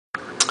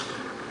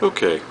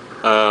Okay,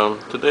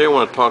 today I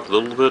want to talk a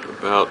little bit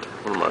about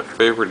one of my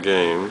favorite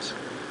games,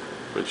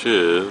 which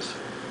is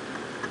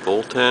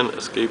Voltan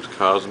Escapes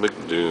Cosmic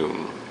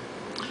Doom.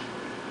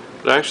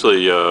 I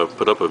actually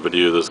put up a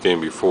video of this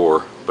game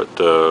before, but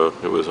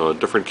it was on a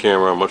different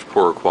camera, much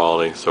poorer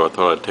quality, so I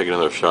thought I'd take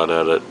another shot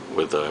at it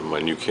with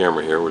my new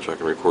camera here, which I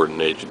can record in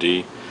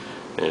HD,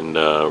 and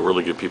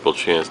really give people a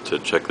chance to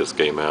check this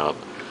game out.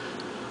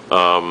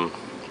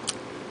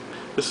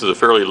 This is a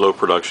fairly low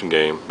production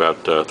game,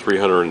 about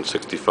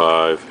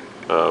 365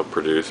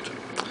 produced,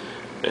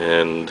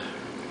 and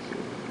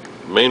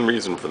the main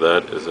reason for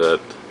that is that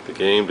the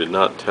game did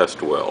not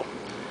test well,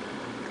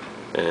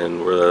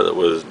 and whether that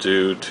was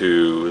due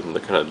to the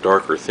kind of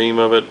darker theme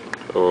of it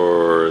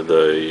or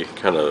the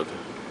kind of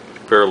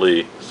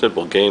fairly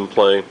simple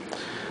gameplay,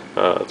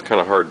 it's kind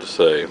of hard to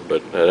say,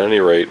 but at any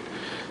rate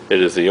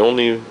it is the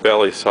only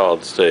Bally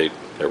solid state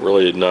that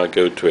really did not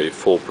go to a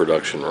full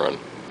production run.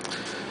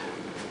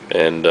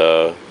 And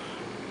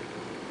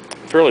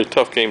fairly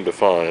tough game to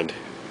find,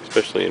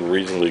 especially in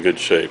reasonably good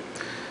shape.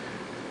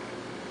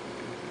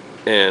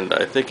 And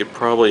I think it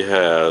probably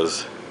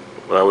has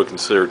what I would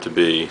consider to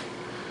be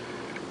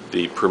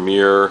the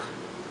premier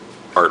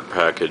art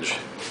package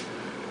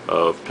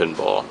of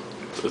pinball.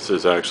 This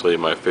is actually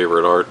my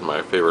favorite art and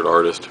my favorite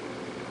artist.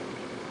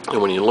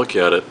 And when you look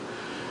at it,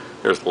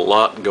 there's a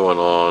lot going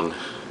on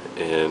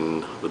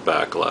in the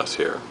back glass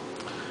here,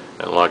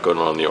 and a lot going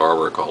on in the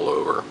artwork all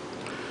over.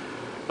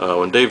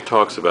 When Dave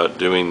talks about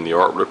doing the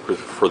artwork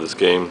for this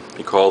game,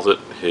 he calls it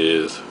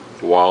his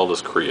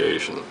wildest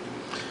creation.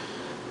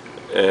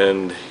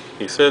 And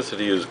he says that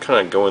he was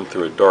kind of going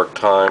through a dark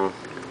time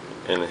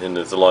in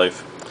his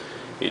life.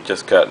 He'd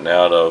just gotten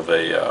out of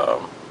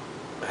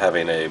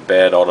having a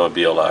bad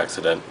automobile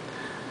accident.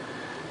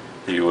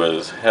 He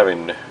was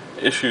having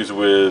issues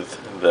with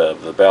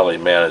the Bally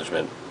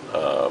management,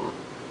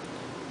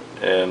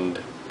 and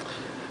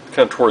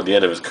kind of toward the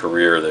end of his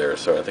career there,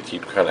 so I think he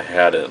kind of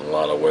had it in a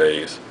lot of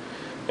ways,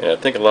 and I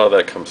think a lot of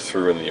that comes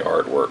through in the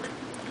artwork.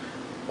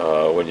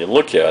 When you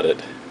look at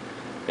it,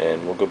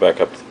 and we'll go back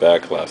up to the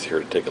back glass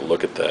here to take a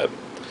look at that,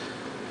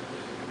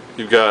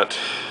 you've got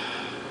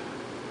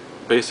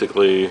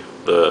basically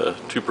the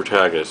two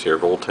protagonists here,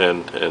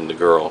 Voltan and the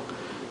girl,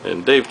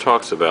 and Dave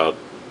talks about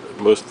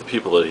most of the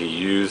people that he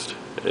used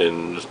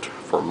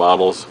for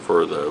models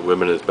for the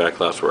women in his back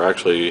glass were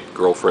actually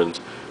girlfriends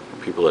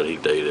or people that he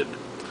dated.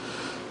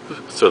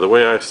 So the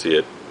way I see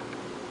it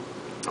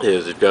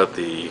is you've got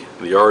the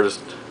artist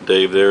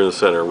Dave there in the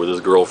center with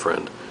his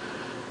girlfriend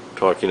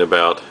talking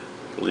about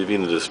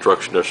leaving the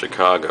destruction of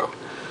Chicago,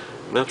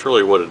 and that's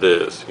really what it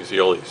is. You see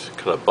all these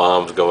kind of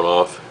bombs going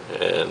off,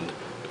 and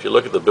if you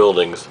look at the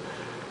buildings,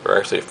 they're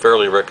actually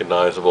fairly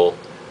recognizable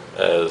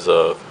as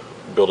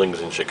buildings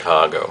in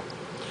Chicago.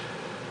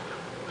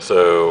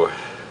 So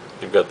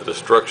you've got the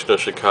destruction of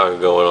Chicago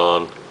going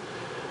on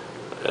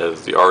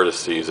as the artist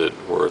sees it,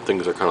 where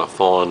things are kind of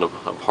falling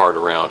apart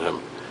around him,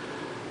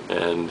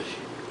 and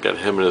you've got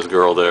him and his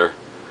girl there,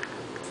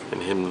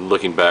 and him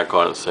looking back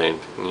on it saying,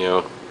 you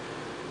know,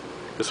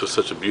 this was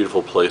such a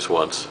beautiful place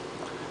once,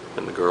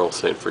 and the girl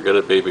saying, forget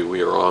it baby,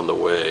 we are on the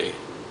way.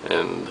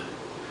 And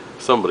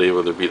somebody,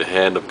 whether it be the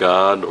hand of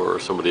God or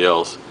somebody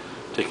else,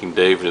 taking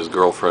Dave and his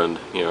girlfriend,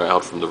 you know,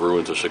 out from the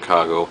ruins of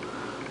Chicago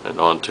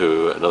and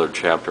onto another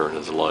chapter in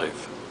his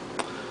life.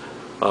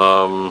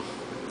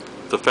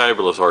 It's a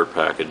fabulous art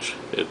package.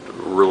 It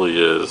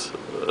really is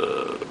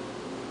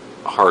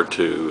hard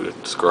to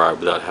describe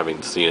without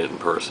having seen it in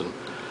person.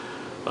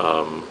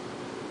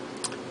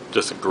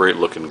 Just a great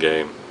looking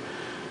game.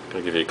 I'm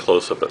going to give you a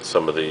close up at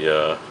some of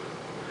the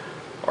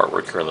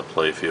artwork here on the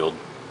playfield.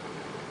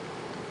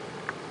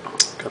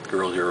 Got the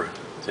girl here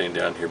saying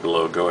down here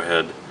below, go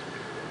ahead,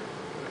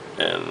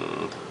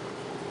 and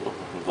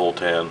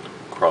Voltan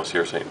across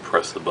here saying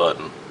press the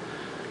button.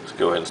 Let's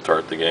go ahead and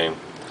start the game.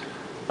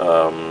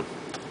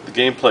 The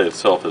gameplay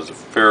itself is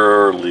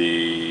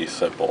fairly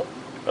simple.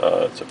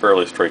 It's a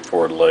fairly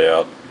straightforward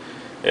layout.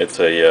 It's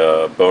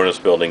a bonus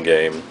building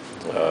game.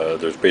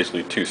 There's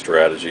basically two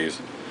strategies.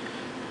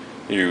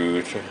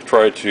 You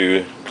try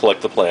to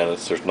collect the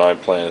planets. There's 9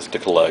 planets to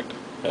collect,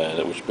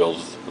 and which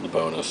builds the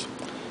bonus.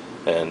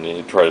 And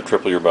you try to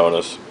triple your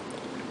bonus.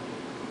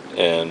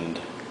 And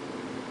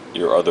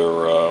your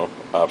other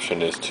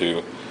option is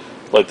to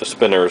light the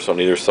spinners on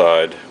either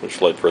side,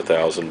 which light for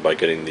 1,000 by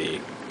getting the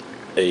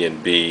A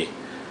and B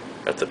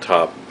at the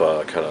top,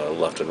 kind of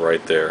left and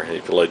right there. And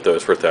if you light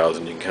those for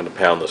 1,000, you can kind of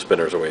pound the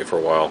spinners away for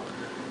a while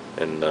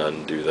and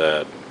do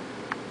that.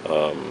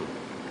 And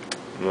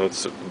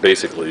that's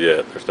basically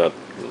it. There's not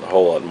a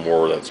whole lot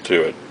more that's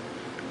to it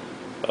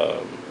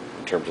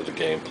in terms of the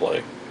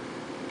gameplay.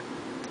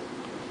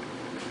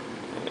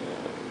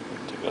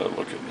 And take another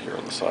look at here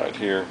on the side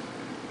here.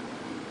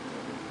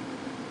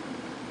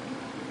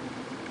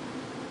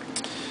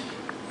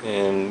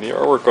 And the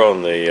artwork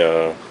on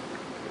the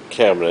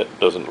cabinet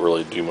doesn't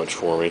really do much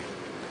for me.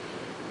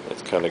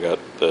 It's kind of got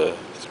the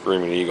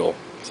Screaming Eagle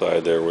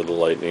side there with the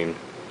lightning,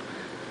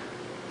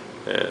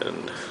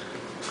 and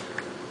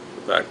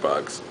the back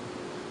box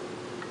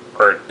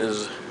art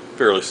is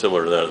fairly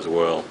similar to that as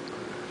well.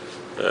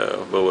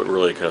 But what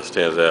really kind of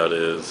stands out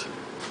is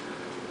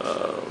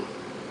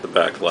the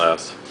back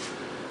glass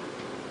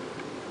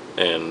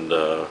and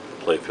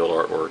playfield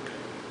artwork.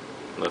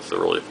 And that's the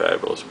really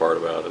fabulous part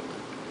about it.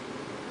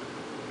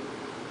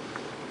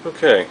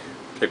 Okay,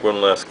 take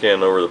one last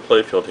scan over the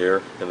playfield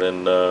here, and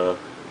then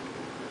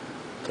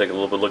take a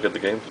little bit look at the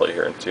gameplay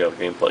here and see how the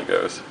gameplay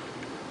goes.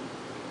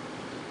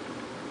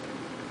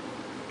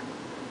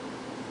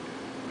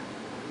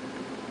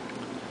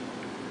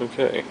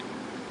 Okay,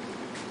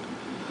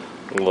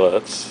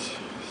 let's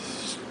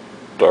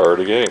start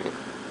a game.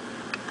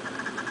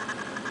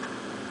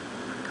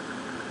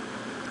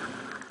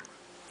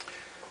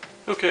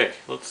 Okay,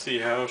 let's see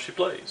how she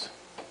plays.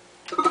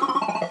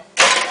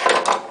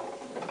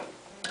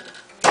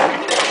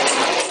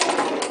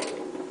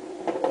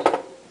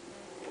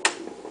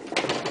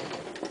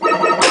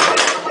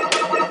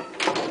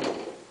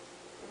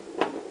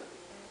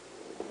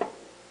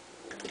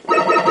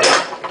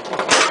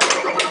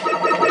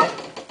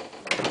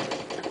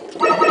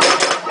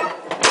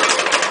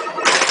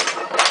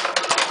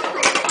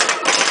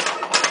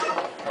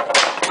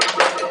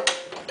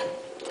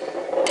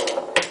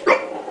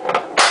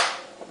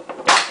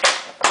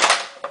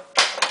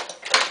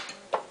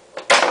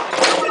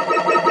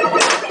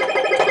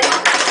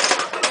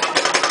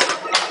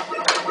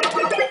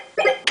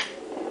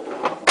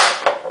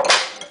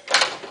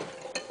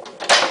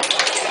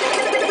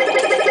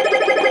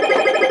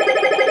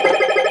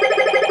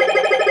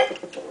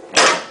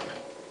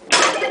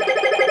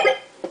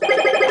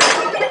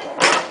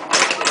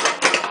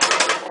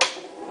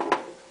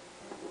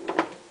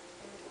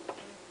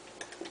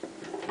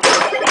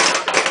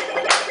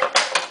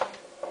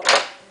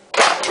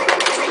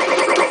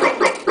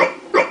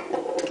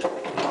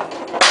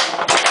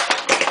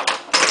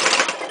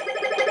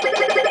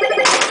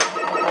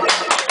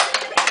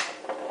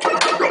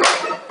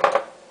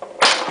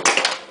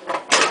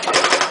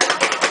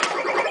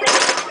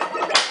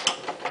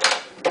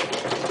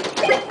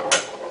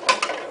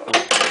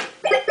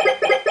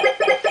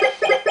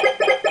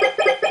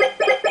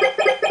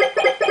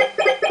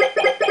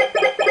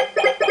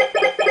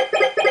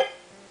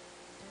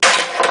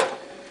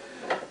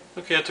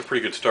 Okay, that's a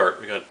pretty good start.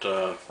 We got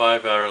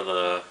 5 out of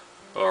the,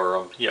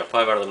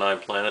 5 out of the 9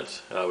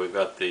 planets. We've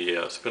got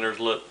the spinners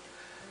lit,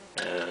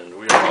 and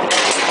we are on.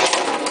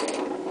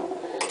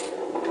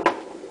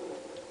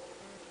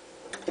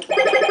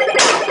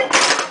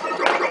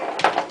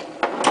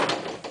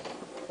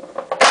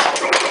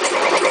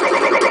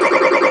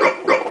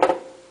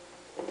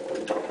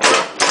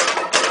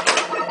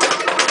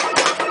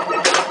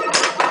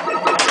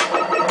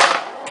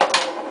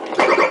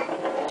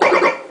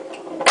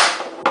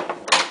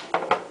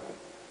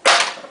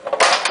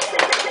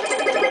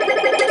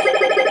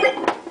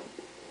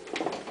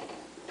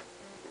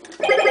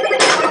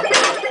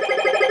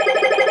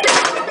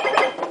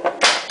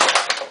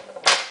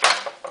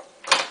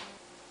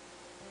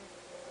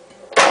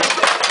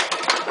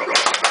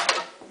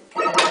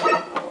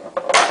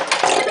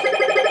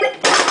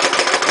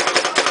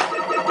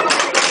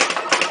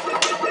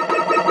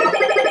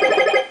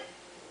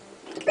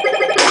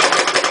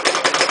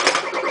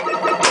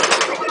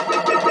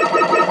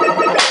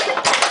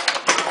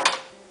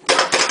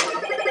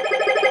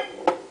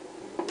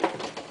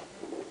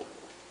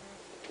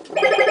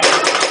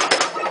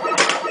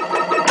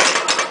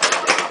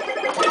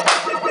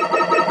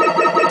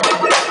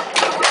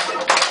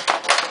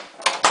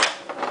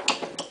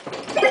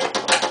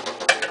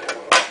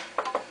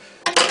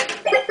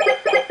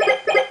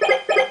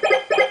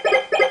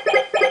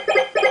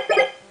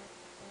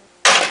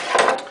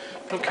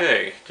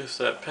 Okay, just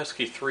that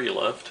pesky 3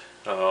 left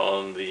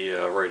on the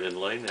right end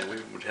lane, and we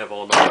would have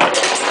all done.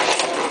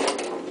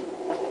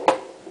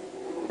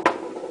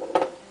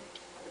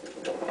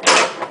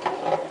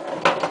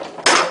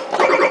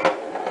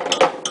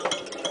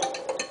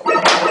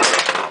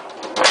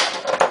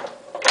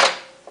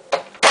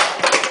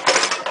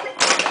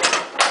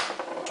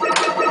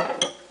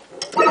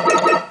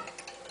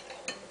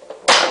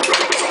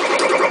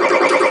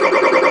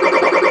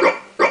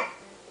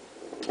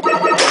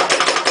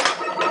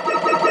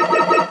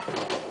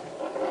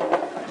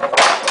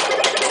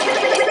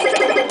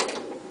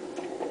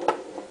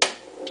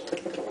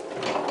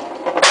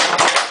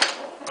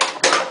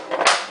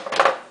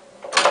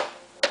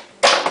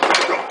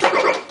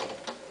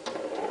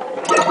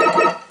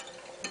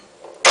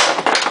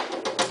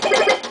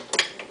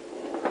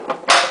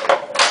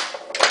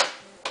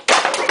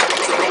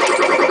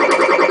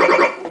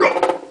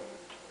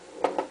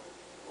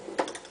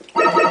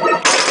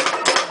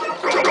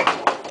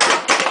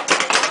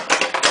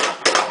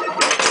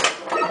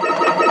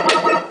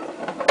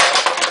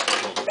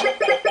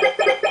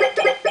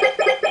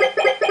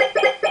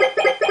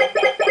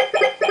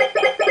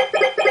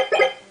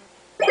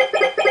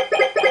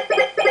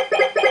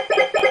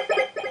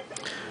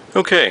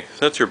 Okay,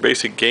 so that's your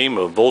basic game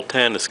of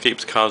Voltan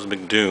Escapes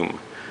Cosmic Doom.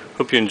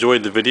 Hope you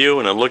enjoyed the video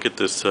and a look at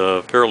this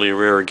fairly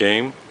rare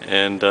game.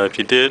 And if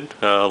you did,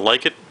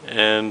 like it,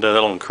 and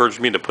that'll encourage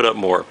me to put up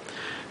more.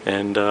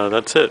 And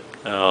that's it.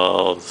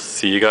 I'll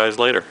see you guys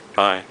later.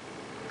 Bye.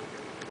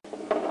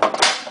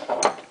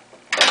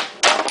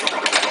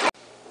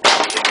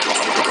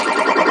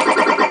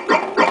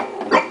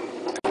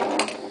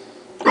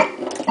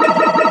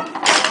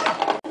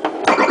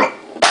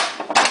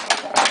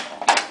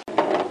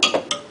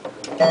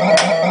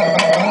 Yeah.